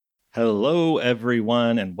Hello,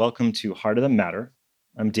 everyone, and welcome to Heart of the Matter.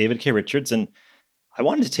 I'm David K. Richards, and I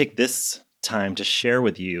wanted to take this time to share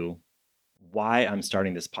with you why I'm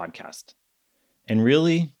starting this podcast. And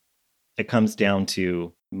really, it comes down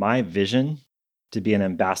to my vision to be an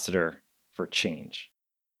ambassador for change.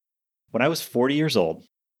 When I was 40 years old,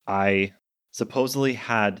 I supposedly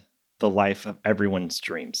had the life of everyone's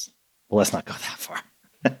dreams. Well, let's not go that far.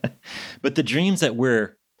 But the dreams that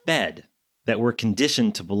we're fed, that we're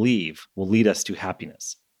conditioned to believe will lead us to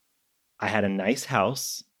happiness. I had a nice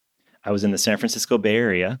house. I was in the San Francisco Bay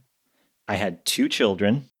Area. I had 2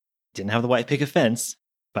 children. Didn't have the white picket fence,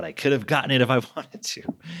 but I could have gotten it if I wanted to.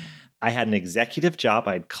 I had an executive job.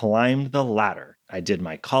 I'd climbed the ladder. I did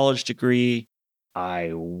my college degree.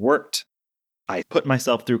 I worked. I put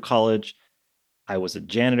myself through college. I was a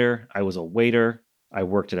janitor. I was a waiter. I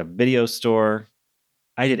worked at a video store.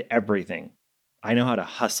 I did everything. I know how to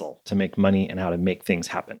hustle to make money and how to make things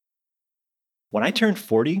happen. When I turned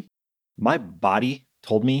 40, my body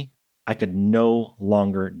told me I could no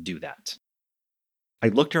longer do that. I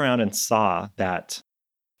looked around and saw that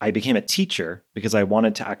I became a teacher because I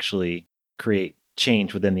wanted to actually create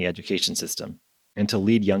change within the education system and to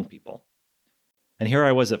lead young people. And here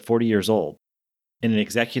I was at 40 years old in an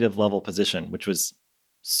executive level position, which was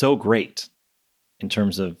so great in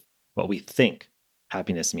terms of what we think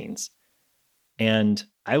happiness means. And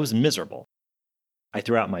I was miserable. I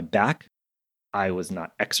threw out my back. I was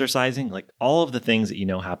not exercising, like all of the things that you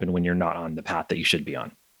know happen when you're not on the path that you should be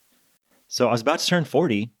on. So I was about to turn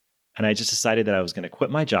 40, and I just decided that I was going to quit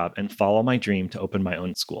my job and follow my dream to open my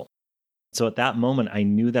own school. So at that moment, I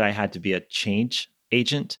knew that I had to be a change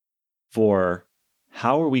agent for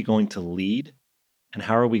how are we going to lead and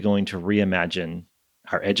how are we going to reimagine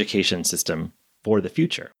our education system for the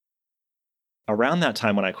future. Around that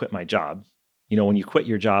time when I quit my job, when you quit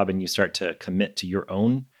your job and you start to commit to your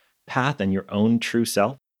own path and your own true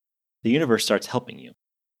self, the universe starts helping you.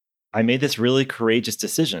 I made this really courageous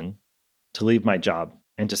decision to leave my job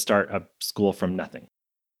and to start a school from nothing.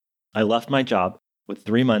 I left my job with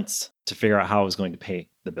 3 months to figure out how I was going to pay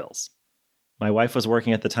the bills. My wife was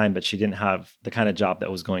working at the time, but she didn't have the kind of job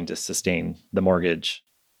that was going to sustain the mortgage,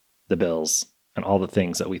 the bills, and all the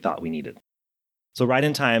things that we thought we needed. So right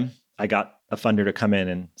in time, I got a funder to come in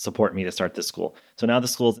and support me to start this school. So now the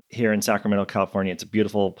school's here in Sacramento, California. It's a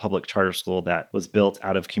beautiful public charter school that was built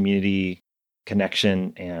out of community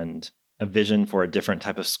connection and a vision for a different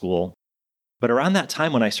type of school. But around that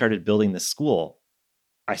time when I started building this school,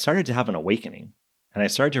 I started to have an awakening. And I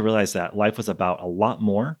started to realize that life was about a lot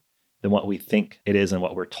more than what we think it is and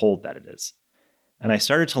what we're told that it is. And I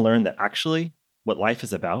started to learn that actually what life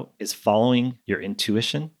is about is following your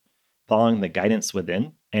intuition, following the guidance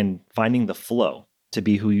within, and finding the flow to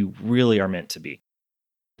be who you really are meant to be.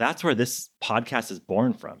 That's where this podcast is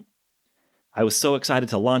born from. I was so excited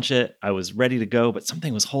to launch it. I was ready to go, but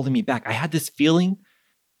something was holding me back. I had this feeling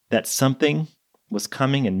that something was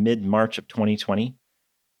coming in mid-March of 2020.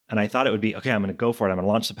 And I thought it would be, okay, I'm going to go for it. I'm going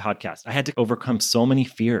to launch the podcast. I had to overcome so many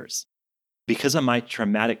fears because of my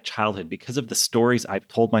traumatic childhood, because of the stories I've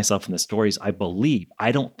told myself and the stories I believe.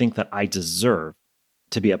 I don't think that I deserve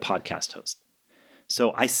to be a podcast host.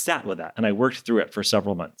 So I sat with that and I worked through it for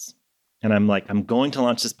several months. And I'm like, I'm going to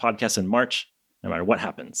launch this podcast in March, no matter what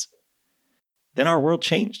happens. Then our world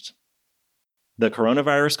changed. The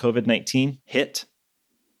coronavirus, COVID-19 hit.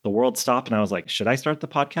 The world stopped. And I was like, should I start the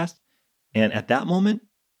podcast? And at that moment,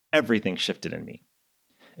 everything shifted in me.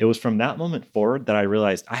 It was from that moment forward that I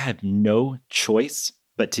realized I have no choice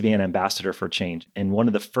but to be an ambassador for change. And one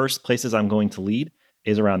of the first places I'm going to lead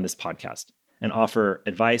is around this podcast and offer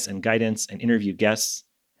advice and guidance and interview guests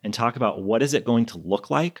and talk about what is it going to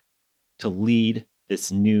look like to lead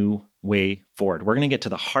this new way forward. We're going to get to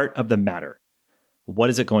the heart of the matter.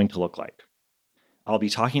 What is it going to look like? I'll be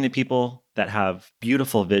talking to people that have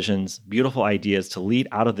beautiful visions, beautiful ideas to lead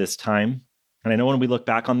out of this time. And I know when we look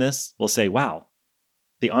back on this, we'll say, wow,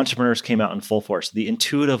 the entrepreneurs came out in full force, the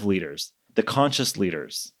intuitive leaders, the conscious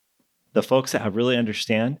leaders, the folks that really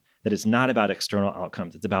understand that it's not about external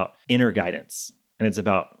outcomes. It's about inner guidance, and it's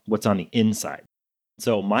about what's on the inside.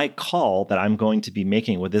 So my call that I'm going to be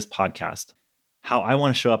making with this podcast, how I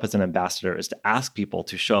want to show up as an ambassador, is to ask people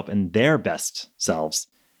to show up in their best selves,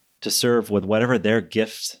 to serve with whatever their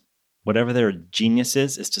gift, whatever their genius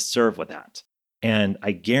is to serve with that. And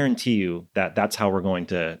I guarantee you that that's how we're going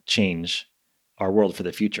to change our world for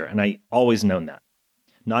the future. And I always known that.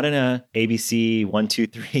 Not in a ABC 1, 2,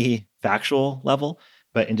 3 factual level,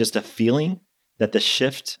 but in just a feeling that the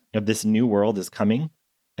shift of this new world is coming.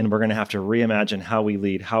 And we're going to have to reimagine how we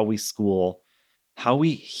lead, how we school, how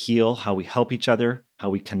we heal, how we help each other, how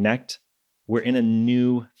we connect, we're in a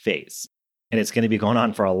new phase, and it's going to be going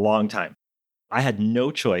on for a long time. I had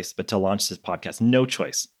no choice but to launch this podcast. No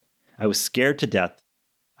choice. I was scared to death.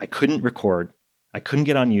 I couldn't record. I couldn't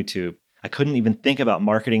get on YouTube. I couldn't even think about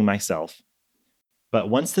marketing myself. But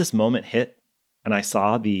once this moment hit and I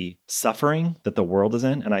saw the suffering that the world is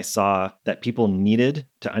in, and I saw that people needed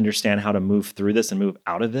to understand how to move through this and move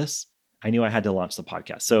out of this, I knew I had to launch the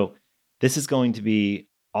podcast. So this is going to be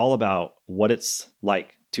all about what it's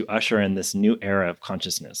like to usher in this new era of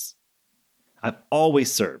consciousness. I've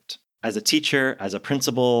always served as a teacher, as a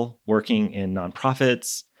principal, working in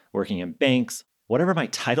nonprofits, working in banks. Whatever my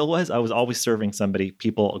title was, I was always serving somebody,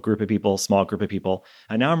 people, a group of people, small group of people.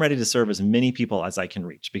 And now I'm ready to serve as many people as I can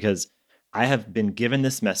reach because I have been given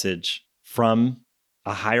this message from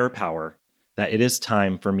a higher power that it is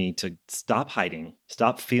time for me to stop hiding,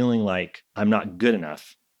 stop feeling like I'm not good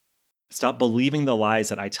enough, stop believing the lies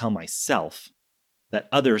that I tell myself that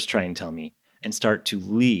others try and tell me, and start to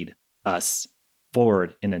lead us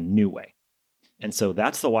forward in a new way. And so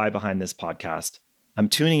that's the why behind this podcast. I'm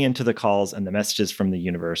tuning into the calls and the messages from the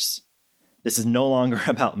universe. This is no longer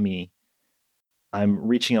about me. I'm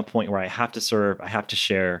reaching a point where I have to serve, I have to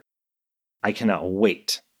share. I cannot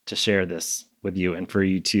wait to share this with you and for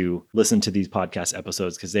you to listen to these podcast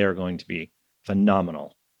episodes because they are going to be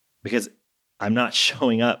phenomenal. Because I'm not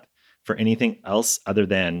showing up for anything else other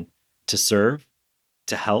than to serve,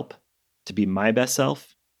 to help, to be my best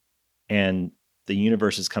self. And the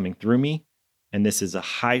universe is coming through me. And this is a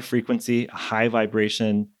high frequency, a high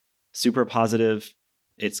vibration, super positive.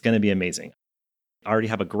 It's going to be amazing. I already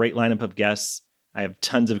have a great lineup of guests. I have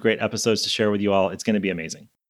tons of great episodes to share with you all. It's going to be amazing.